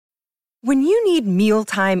When you need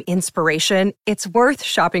mealtime inspiration, it's worth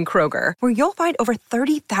shopping Kroger, where you'll find over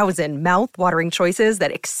 30,000 mouth-watering choices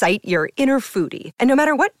that excite your inner foodie. And no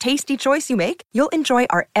matter what tasty choice you make, you'll enjoy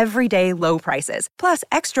our everyday low prices, plus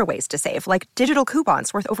extra ways to save, like digital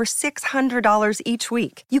coupons worth over $600 each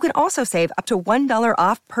week. You can also save up to $1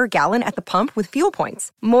 off per gallon at the pump with fuel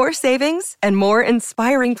points. More savings and more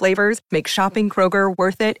inspiring flavors make shopping Kroger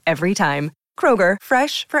worth it every time. Kroger,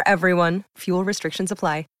 fresh for everyone. Fuel restrictions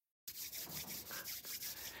apply.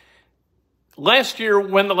 Last year,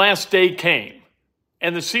 when the last day came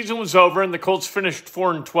and the season was over and the Colts finished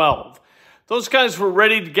 4-12, those guys were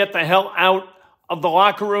ready to get the hell out of the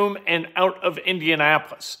locker room and out of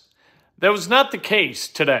Indianapolis. That was not the case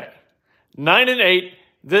today. 9-8,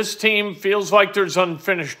 this team feels like there's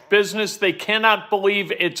unfinished business. They cannot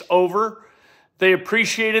believe it's over. They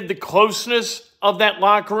appreciated the closeness of that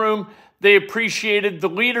locker room. They appreciated the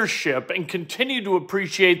leadership and continue to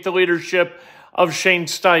appreciate the leadership of Shane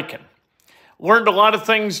Steichen. Learned a lot of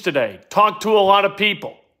things today. Talked to a lot of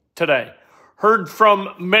people today. Heard from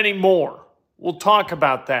many more. We'll talk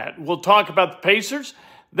about that. We'll talk about the Pacers.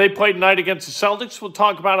 They played tonight against the Celtics. We'll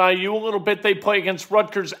talk about IU a little bit. They play against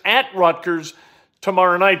Rutgers at Rutgers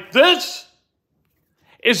tomorrow night. This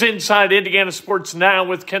is Inside Indiana Sports Now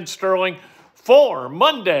with Ken Sterling for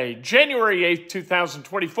Monday, January 8th,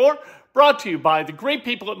 2024. Brought to you by the great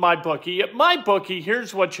people at MyBookie. At MyBookie,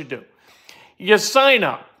 here's what you do. You sign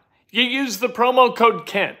up. You use the promo code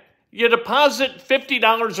Kent. You deposit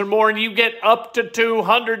 $50 or more and you get up to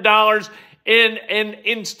 $200 in an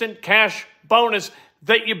instant cash bonus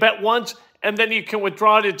that you bet once and then you can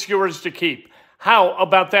withdraw it. It's yours to keep. How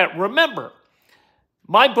about that? Remember,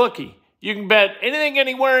 MyBookie. You can bet anything,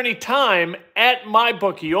 anywhere, anytime at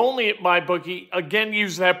MyBookie. Only at MyBookie. Again,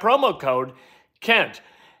 use that promo code Kent.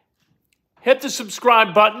 Hit the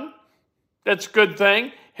subscribe button. That's a good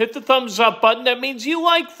thing. Hit the thumbs up button. That means you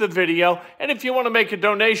like the video. And if you want to make a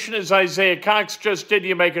donation, as Isaiah Cox just did,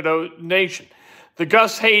 you make a donation. The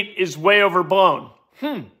Gus hate is way overblown.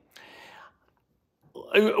 We're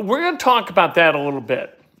going to talk about that a little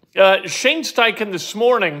bit. Shane Steichen this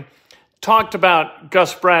morning talked about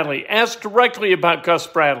Gus Bradley, asked directly about Gus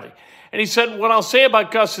Bradley. And he said, what I'll say about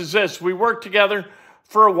Gus is this. We worked together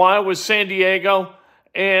for a while with San Diego,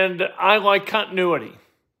 and I like continuity.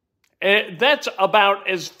 And that's about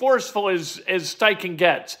as forceful as Steichen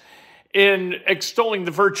gets in extolling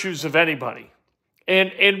the virtues of anybody.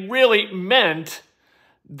 And really meant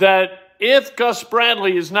that if Gus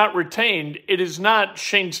Bradley is not retained, it is not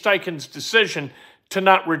Shane Steichen's decision to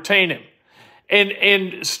not retain him. And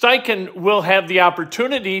Steichen will have the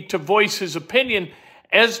opportunity to voice his opinion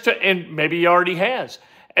as to, and maybe he already has,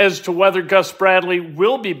 as to whether Gus Bradley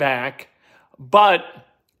will be back. But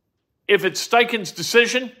if it's Steichen's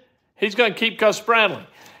decision, he's going to keep Gus Bradley.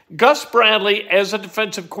 Gus Bradley, as a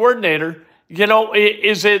defensive coordinator, you know,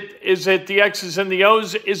 is it the X's and the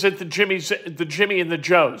O's? Is it the Jimmy and the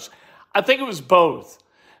Joes? I think it was both.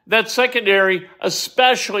 That secondary,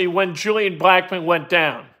 especially when Julian Blackmon went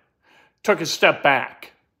down, took a step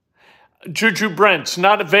back. Juju Brent's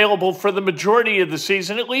not available for the majority of the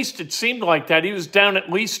season. At least it seemed like that. He was down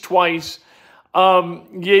at least twice.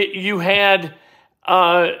 You had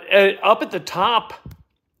up at the top,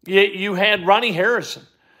 you had Ronnie Harrison,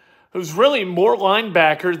 who's really more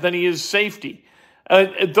linebacker than he is safety.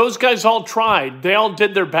 Those guys all tried. They all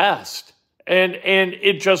did their best, and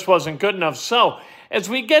it just wasn't good enough. So as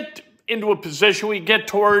we get into a position, we get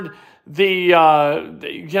toward the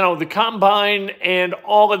combine and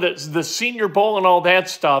all of the Senior Bowl and all that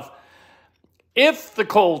stuff. If the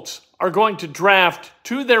Colts are going to draft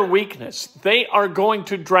to their weakness, they are going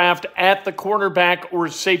to draft at the cornerback or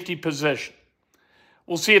safety position.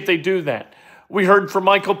 We'll see if they do that. We heard from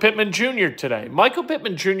Michael Pittman Jr. today. Michael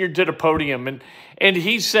Pittman Jr. did a podium, and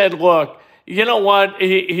he said, look, you know what?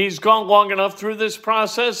 He's gone long enough through this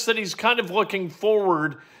process that he's kind of looking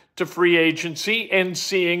forward to free agency and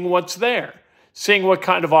seeing what's there, seeing what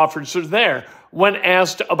kind of offers are there. When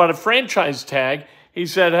asked about a franchise tag, he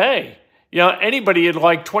said, hey, anybody would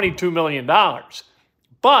like $22 million.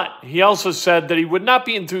 But he also said that he would not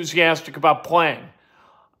be enthusiastic about playing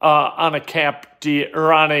on a cap deal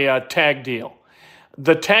or on a tag deal.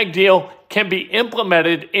 The tag deal can be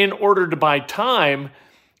implemented in order to buy time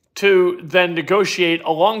to then negotiate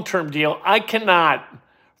a long-term deal. I cannot,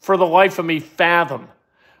 for the life of me, fathom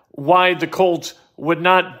why the Colts would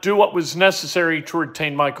not do what was necessary to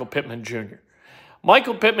retain Michael Pittman Jr.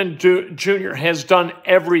 Michael Pittman Jr. has done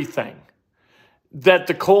everything that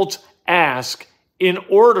the Colts ask in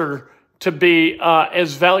order to be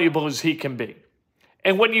as valuable as he can be.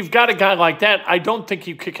 And when you've got a guy like that, I don't think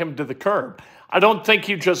you kick him to the curb. I don't think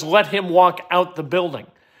you just let him walk out the building.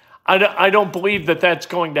 I don't believe that that's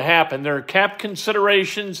going to happen. There are cap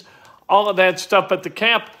considerations, all of that stuff, but the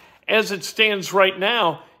cap, as it stands right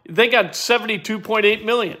now, they got $72.8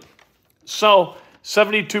 million. So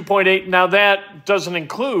 72.8. Now that doesn't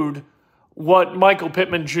include what Michael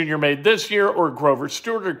Pittman Jr. made this year, or Grover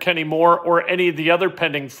Stewart, or Kenny Moore, or any of the other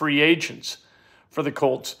pending free agents for the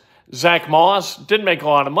Colts. Zach Moss didn't make a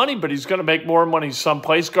lot of money, but he's going to make more money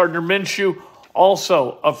someplace. Gardner Minshew,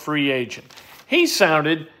 also a free agent. He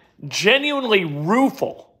sounded genuinely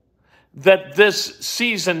rueful that this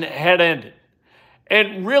season had ended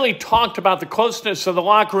and really talked about the closeness of the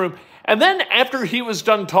locker room. And then after he was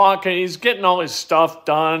done talking, he's getting all his stuff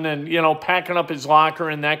done and, packing up his locker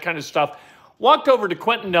and that kind of stuff, walked over to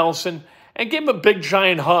Quentin Nelson and gave him a big,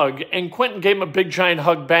 giant hug. And Quentin gave him a big, giant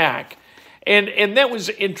hug back. And that was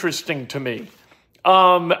interesting to me.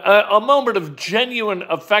 A moment of genuine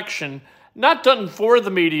affection, not done for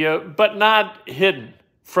the media, but not hidden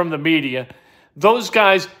from the media. Those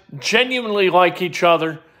guys genuinely like each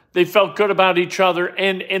other. They felt good about each other.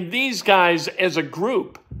 And these guys as a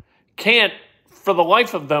group can't, for the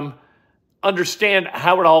life of them, understand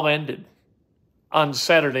how it all ended on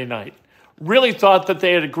Saturday night. Really thought that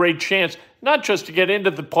they had a great chance, not just to get into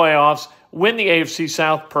the playoffs, win the AFC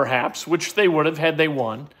South perhaps, which they would have had they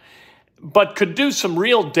won, but could do some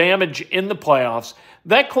real damage in the playoffs.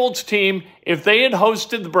 That Colts team, if they had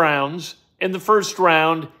hosted the Browns in the first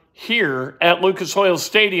round here at Lucas Oil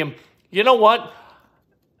Stadium, you know what?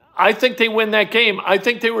 I think they win that game. I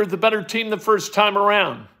think they were the better team the first time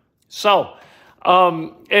around. So,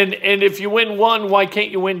 and if you win one, why can't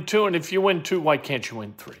you win two? And if you win two, why can't you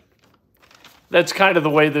win three? That's kind of the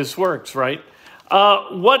way this works, right?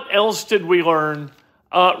 What else did we learn?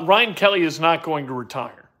 Ryan Kelly is not going to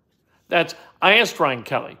retire. I asked Ryan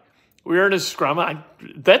Kelly. We were in a scrum.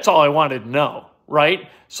 That's all I wanted to know, right?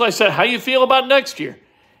 So I said, how you feel about next year?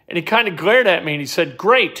 And he kind of glared at me and he said,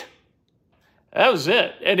 great. That was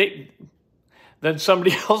it. And then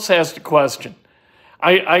somebody else asked a question.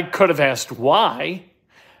 I could have asked why.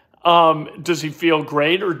 Does he feel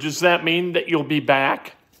great, or does that mean that you'll be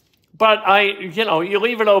back? But you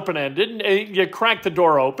leave it open-ended, and you crack the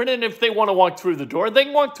door open, and if they want to walk through the door, they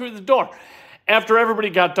can walk through the door. After everybody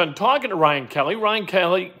got done talking to Ryan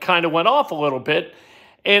Kelly kind of went off a little bit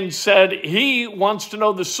and said he wants to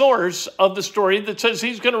know the source of the story that says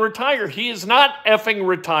he's going to retire. He is not effing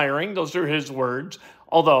retiring. Those are his words,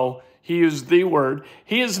 although he used the word.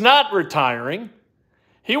 He is not retiring.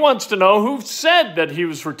 He wants to know who said that he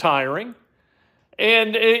was retiring,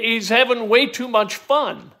 and he's having way too much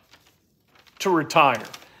fun to retire.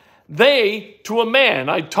 They, to a man,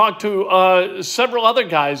 I talked to several other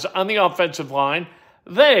guys on the offensive line,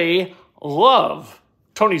 they love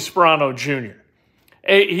Tony Sparano Jr.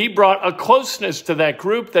 He brought a closeness to that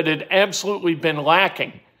group that had absolutely been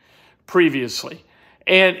lacking previously.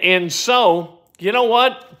 And so, you know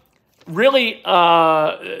what? Really,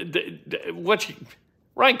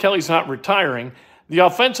 Ryan Kelly's not retiring. The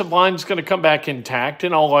offensive line's going to come back intact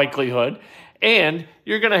in all likelihood. And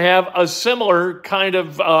you're going to have a similar kind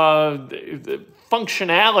of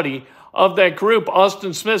functionality of that group.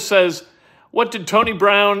 Austin Smith says, what did Tony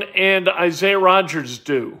Brown and Isaiah Rodgers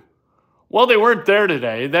do? Well, they weren't there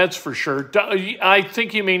today, that's for sure. I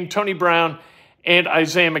think you mean Tony Brown and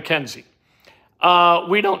Isaiah McKenzie.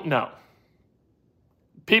 We don't know.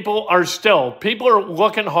 People are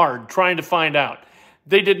looking hard, trying to find out.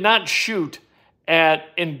 They did not shoot at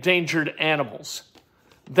endangered animals.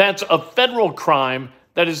 That's a federal crime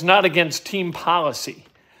that is not against team policy.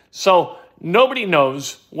 So nobody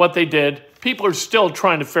knows what they did. People are still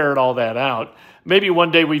trying to ferret all that out. Maybe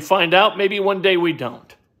one day we find out, maybe one day we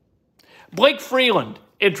don't. Blake Freeland,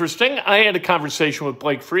 interesting. I had a conversation with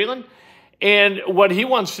Blake Freeland, and what he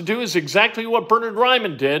wants to do is exactly what Bernard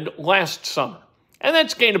Ryman did last summer. And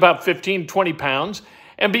that's gain about 15, 20 pounds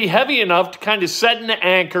and be heavy enough to kind of set an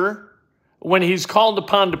anchor when he's called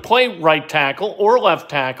upon to play right tackle or left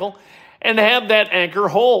tackle and have that anchor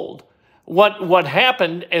hold. What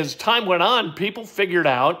happened as time went on, people figured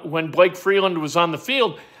out when Blake Freeland was on the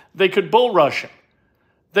field, they could bull rush him.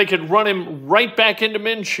 They could run him right back into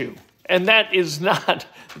Minshew. And that is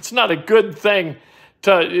it's not a good thing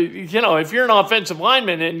to, if you're an offensive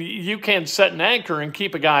lineman and you can't set an anchor and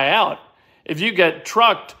keep a guy out, if you get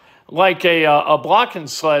trucked like a blocking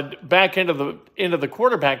sled back into the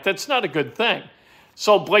quarterback, that's not a good thing.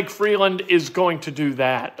 So Blake Freeland is going to do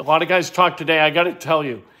that. A lot of guys talked today. I got to tell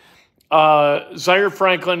you, Zaire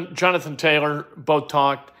Franklin, Jonathan Taylor both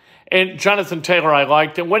talked. And Jonathan Taylor I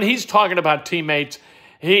liked. And when he's talking about teammates,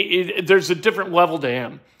 there's a different level to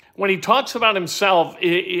him. when he talks about himself,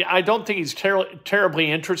 I don't think he's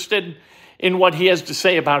terribly interested in what he has to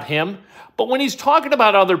say about him. But when he's talking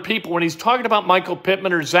about other people, when he's talking about Michael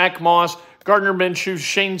Pittman or Zach Moss, Gardner Minshew,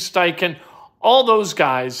 Shane Steichen, all those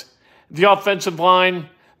guys, the offensive line,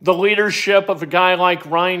 the leadership of a guy like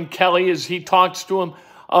Ryan Kelly as he talks to him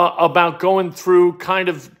about going through kind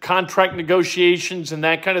of contract negotiations and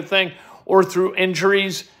that kind of thing, or through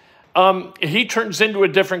injuries, he turns into a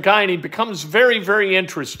different guy and he becomes very, very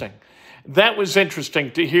interesting. That was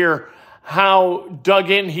interesting to hear how dug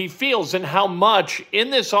in he feels and how much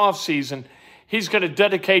in this offseason he's going to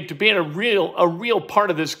dedicate to being a real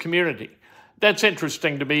part of this community. That's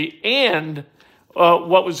interesting to me. And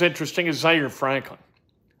what was interesting is Zaire Franklin.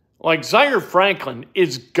 Like, Zaire Franklin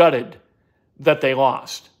is gutted that they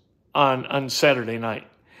lost on Saturday night.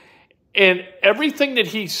 And everything that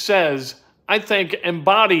he says, I think,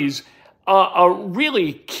 embodies a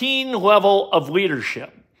really keen level of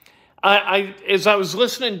leadership. As I was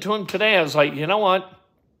listening to him today, I was like, you know what?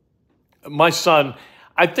 My son,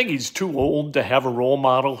 I think he's too old to have a role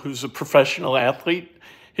model who's a professional athlete.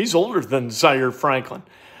 He's older than Zaire Franklin.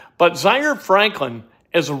 But Zaire Franklin,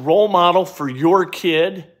 as a role model for your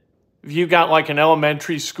kid, if you got like an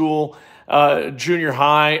elementary school, junior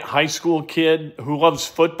high school kid who loves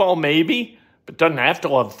football, maybe, but doesn't have to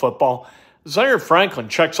love football, Zaire Franklin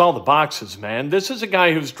checks all the boxes, man. This is a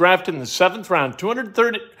guy who's drafted in the 7th round,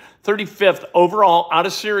 235th overall out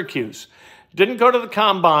of Syracuse. Didn't go to the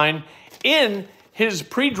combine. In his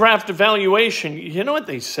pre-draft evaluation, you know what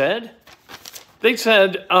they said? They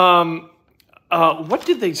said, what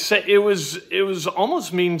did they say? It was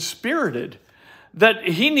almost mean-spirited that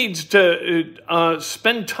he needs to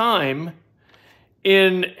spend time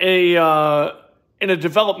in a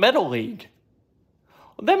developmental league.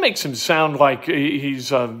 Well, that makes him sound like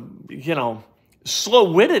he's a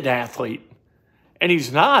slow-witted athlete, and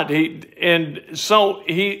he's not. And so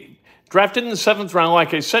he drafted in the 7th round,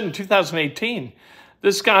 like I said, in 2018.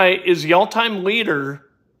 This guy is the all-time leader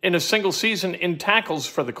in a single season in tackles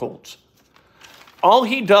for the Colts. All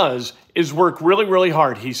he does is work really, really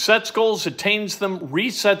hard. He sets goals, attains them,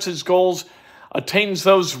 resets his goals, attains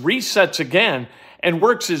those, resets again, and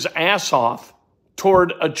works his ass off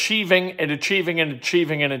toward achieving and achieving and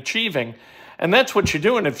achieving and achieving. And that's what you're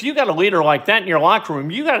doing. If you got a leader like that in your locker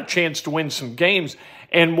room, you got a chance to win some games.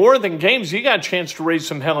 And more than games, you got a chance to raise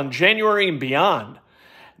some hell in January and beyond.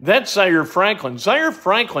 That's Zaire Franklin. Zaire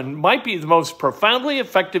Franklin might be the most profoundly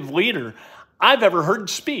effective leader I've ever heard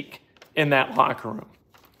speak in that locker room.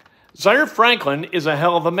 Zaire Franklin is a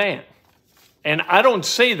hell of a man. And I don't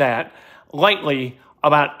say that lightly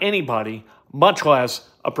about anybody, much less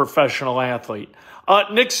a professional athlete.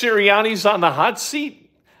 Nick Sirianni's on the hot seat.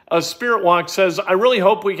 Spirit Walk says, I really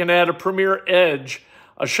hope we can add a premier edge,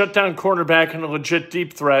 a shutdown cornerback, and a legit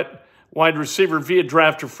deep threat wide receiver via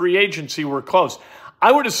draft or free agency. We're close.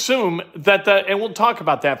 I would assume that, and we'll talk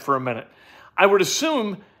about that for a minute, I would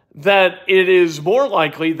assume that it is more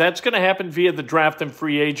likely that's going to happen via the draft and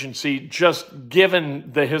free agency, just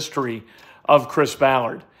given the history of Chris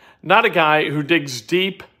Ballard. Not a guy who digs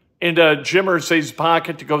deep into Jim Irsay's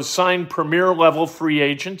pocket to go sign premier-level free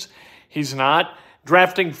agents. He's not.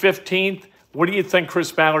 Drafting 15th, what do you think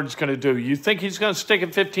Chris Ballard's going to do? You think he's going to stick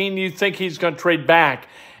at 15? You think he's going to trade back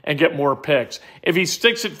and get more picks? If he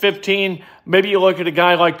sticks at 15, maybe you look at a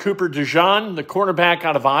guy like Cooper DeJean, the cornerback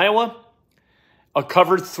out of Iowa, a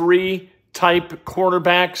cover 3 type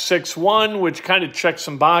cornerback, 6'1", which kind of checks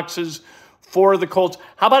some boxes for the Colts.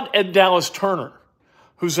 How about Ed Dallas Turner,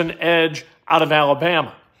 who's an edge out of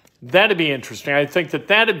Alabama? That'd be interesting. I think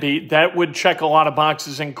that would check a lot of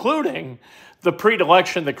boxes, including the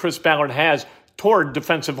predilection that Chris Ballard has toward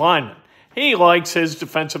defensive linemen. He likes his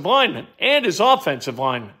defensive linemen and his offensive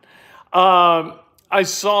linemen. I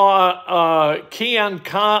saw Keon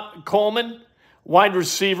Coleman, wide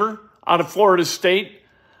receiver out of Florida State.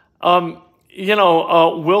 Wilson,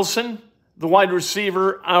 the wide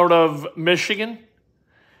receiver out of Michigan.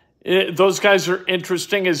 Those guys are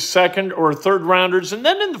interesting as second or third rounders. And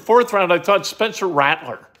then in the 4th round, I thought Spencer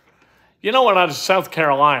Rattler. Out of South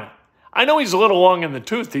Carolina. I know he's a little long in the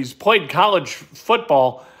tooth. He's played college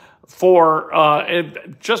football for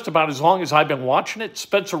just about as long as I've been watching it.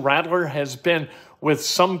 Spencer Rattler has been with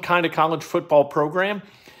some kind of college football program.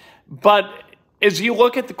 But as you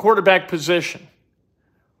look at the quarterback position,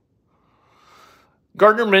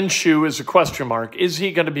 Gardner Minshew is a question mark. Is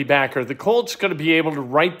he going to be back? Are the Colts going to be able to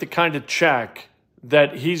write the kind of check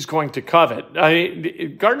that he's going to covet?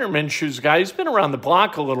 Gardner Minshew's a guy. He's been around the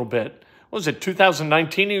block a little bit. What was it,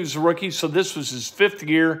 2019? He was a rookie, so this was his 5th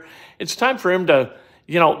year. It's time for him to,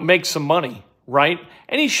 make some money right?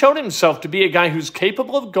 And he showed himself to be a guy who's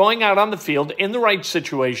capable of going out on the field in the right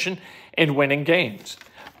situation and winning games.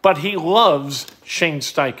 But he loves Shane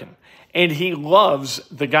Steichen, and he loves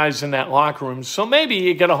the guys in that locker room. So maybe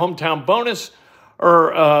you get a hometown bonus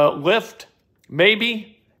or lift,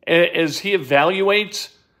 maybe, as he evaluates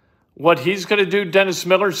what he's going to do. Dennis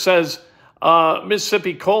Miller says,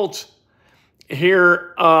 Mississippi Colts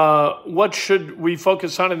here, what should we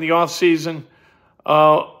focus on in the offseason?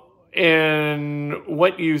 And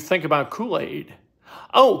what you think about Kool-Aid.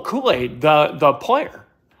 Oh, Kool-Aid, the player.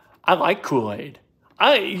 I like Kool-Aid.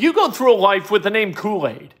 You go through a life with the name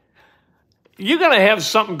Kool-Aid, you're going to have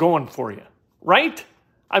something going for you, right?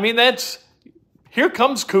 I mean, here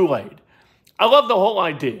comes Kool-Aid. I love the whole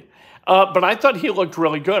idea. But I thought he looked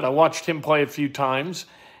really good. I watched him play a few times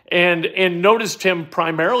and noticed him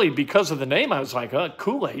primarily because of the name. I was like,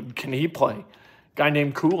 Kool-Aid, can he play? Guy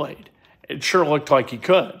named Kool-Aid. It sure looked like he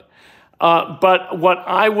could. But what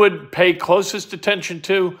I would pay closest attention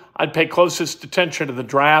to, I'd pay closest attention to the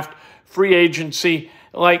draft, free agency.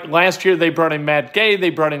 Like last year, they brought in Matt Gay,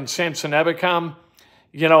 they brought in Samson Ebukam.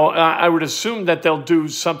 I would assume that they'll do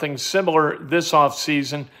something similar this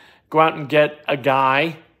offseason, go out and get a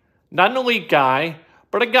guy, not an elite guy,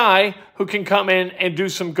 but a guy who can come in and do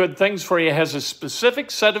some good things for you, has a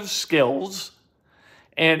specific set of skills,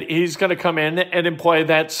 and he's going to come in and employ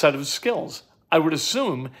that set of skills. I would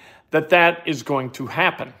assume that is going to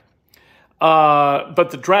happen. But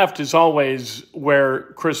the draft is always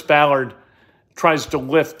where Chris Ballard tries to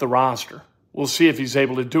lift the roster. We'll see if he's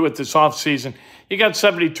able to do it this offseason. He got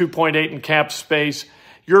 $72.8 in cap space.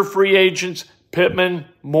 Your free agents, Pittman,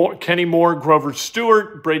 Kenny Moore, Grover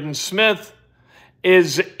Stewart, Braden Smith,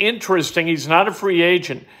 is interesting. He's not a free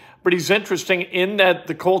agent, but he's interesting in that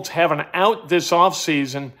the Colts have an out this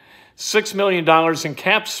offseason, $6 million in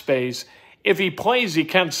cap space. If he plays, he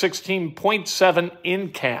counts 16.7 in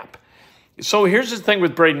cap. So here's the thing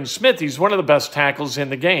with Braden Smith. He's one of the best tackles in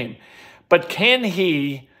the game. But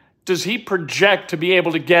does he project to be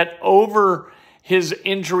able to get over his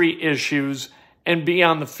injury issues and be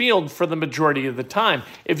on the field for the majority of the time?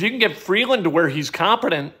 If you can get Freeland to where he's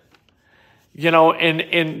competent,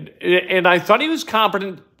 and I thought he was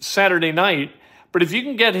competent Saturday night, but if you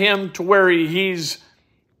can get him to where he's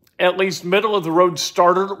at least middle of the road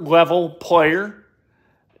starter level player,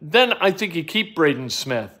 then I think you keep Braden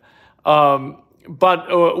Smith. But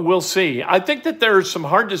we'll see. I think that there are some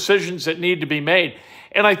hard decisions that need to be made.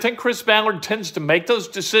 And I think Chris Ballard tends to make those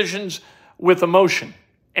decisions with emotion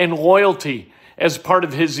and loyalty as part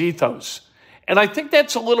of his ethos. And I think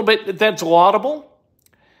that's that's laudable.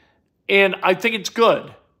 And I think it's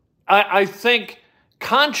good. I think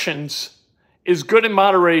conscience is good in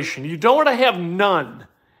moderation. You don't want to have none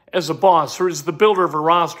as a boss or as the builder of a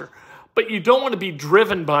roster, but you don't want to be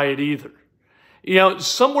driven by it either.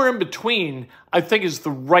 Somewhere in between, I think, is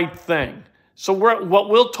the right thing. So what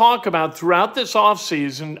we'll talk about throughout this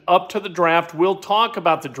offseason, up to the draft, we'll talk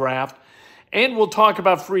about the draft, and we'll talk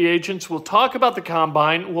about free agents. We'll talk about the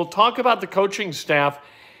combine. We'll talk about the coaching staff.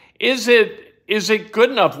 Is it good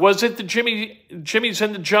enough? Was it the Jimmys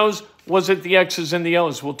and the Joes? Was it the X's and the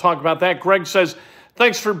O's? We'll talk about that. Greg says,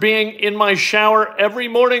 thanks for being in my shower every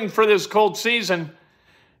morning for this cold season.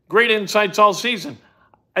 Great insights all season.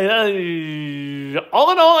 All in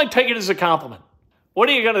all, I take it as a compliment. What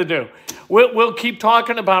are you going to do? We'll keep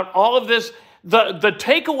talking about all of this. The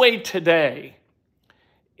takeaway today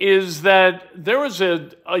is that there was a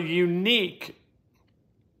unique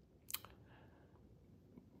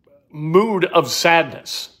mood of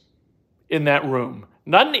sadness in that room.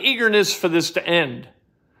 Not an eagerness for this to end,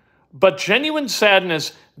 but genuine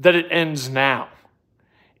sadness that it ends now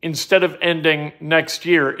instead of ending next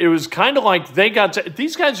year. It was kind of like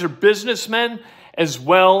these guys are businessmen as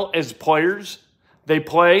well as players. They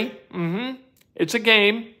play. It's a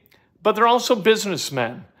game, but they're also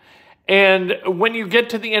businessmen. And when you get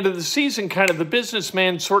to the end of the season, kind of the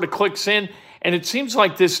businessman sort of clicks in, and it seems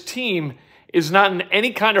like this team is not in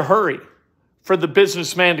any kind of hurry for the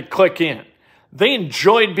businessman to click in. They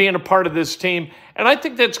enjoyed being a part of this team, and I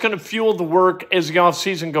think that's going to fuel the work as the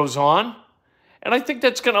offseason goes on. And I think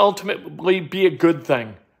that's going to ultimately be a good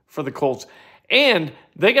thing for the Colts. And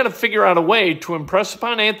they got to figure out a way to impress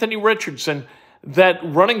upon Anthony Richardson that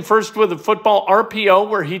running first with a football RPO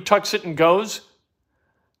where he tucks it and goes,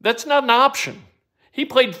 that's not an option. He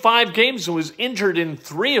played 5 games and was injured in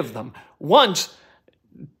 3 of them. Once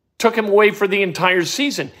took him away for the entire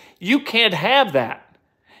season. You can't have that.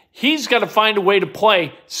 He's got to find a way to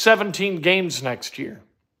play 17 games next year,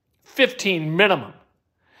 15 minimum.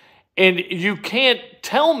 And you can't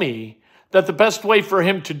tell me that the best way for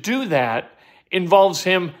him to do that involves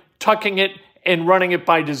him tucking it and running it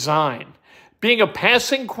by design. Being a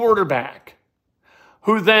passing quarterback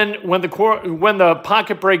who then, when the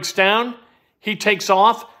pocket breaks down, he takes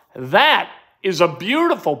off, that is a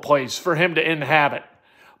beautiful place for him to inhabit.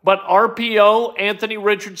 But RPO, Anthony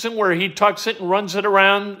Richardson, where he tucks it and runs it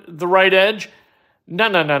around the right edge,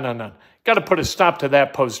 no. Got to put a stop to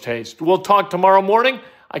that post-haste. We'll talk tomorrow morning.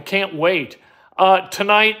 I can't wait.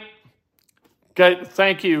 Tonight,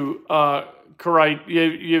 thank you,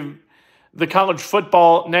 Karite. The college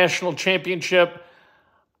football national championship,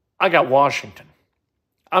 I got Washington.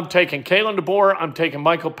 I'm taking Kalen DeBoer. I'm taking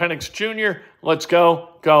Michael Penix Jr. Let's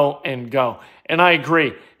go. And I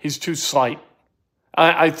agree. He's too slight.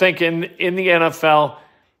 I think in the NFL,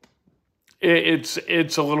 it's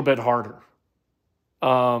a little bit harder.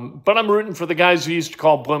 But I'm rooting for the guys who used to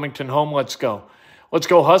call Bloomington home. Let's go. Let's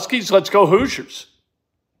go Huskies. Let's go Hoosiers.